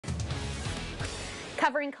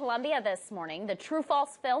Covering Columbia this morning, the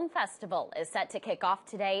TrueFalse Film Festival is set to kick off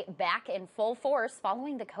today, back in full force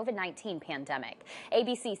following the COVID-19 pandemic.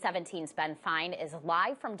 ABC 17's Ben Fine is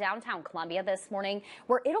live from downtown Columbia this morning,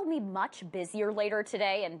 where it'll be much busier later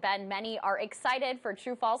today. And Ben, many are excited for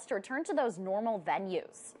TrueFalse to return to those normal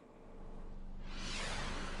venues.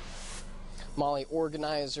 Molly,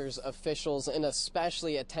 organizers, officials, and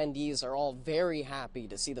especially attendees are all very happy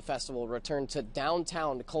to see the festival return to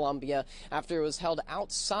downtown Columbia after it was held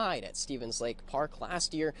outside at Stevens Lake Park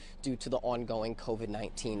last year due to the ongoing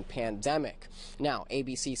COVID-19 pandemic. Now,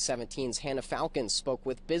 ABC 17's Hannah Falcon spoke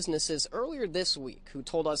with businesses earlier this week who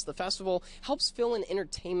told us the festival helps fill an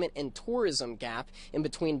entertainment and tourism gap in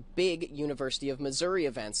between big University of Missouri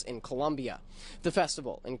events in Columbia. The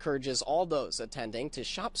festival encourages all those attending to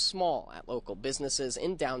shop small at local businesses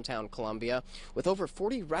in downtown Columbia, with over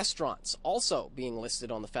 40 restaurants also being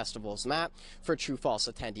listed on the festival's map for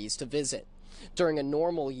TrueFalse attendees to visit. During a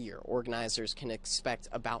normal year, organizers can expect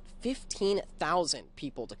about 15,000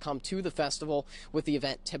 people to come to the festival, with the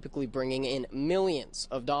event typically bringing in millions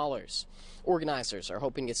of dollars. Organizers are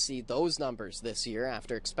hoping to see those numbers this year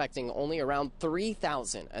after expecting only around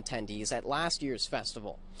 3,000 attendees at last year's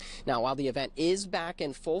festival. Now, while the event is back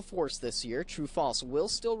in full force this year, TrueFalse will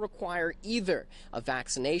still require either a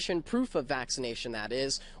vaccination, proof of vaccination that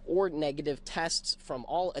is, or negative tests from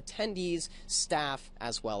all attendees, staff,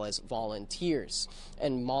 as well as volunteers.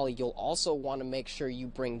 And Molly, you'll also want to make sure you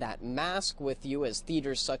bring that mask with you, as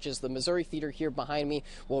theaters such as the Missouri Theater here behind me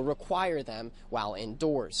will require them while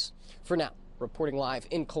indoors. For now, reporting live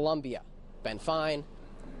in Columbia, Ben Fine,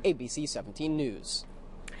 ABC 17 News.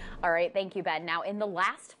 All right, thank you, Ben. Now, in the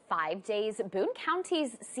last 5 days, Boone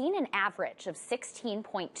County's seen an average of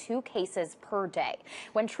 16.2 cases per day.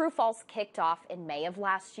 When TrueFalse kicked off in May of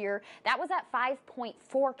last year, that was at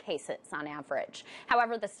 5.4 cases on average.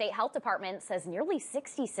 However, the state health department says nearly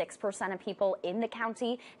 66% of people in the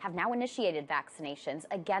county have now initiated vaccinations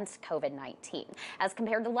against COVID-19, as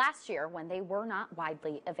compared to last year when they were not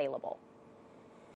widely available.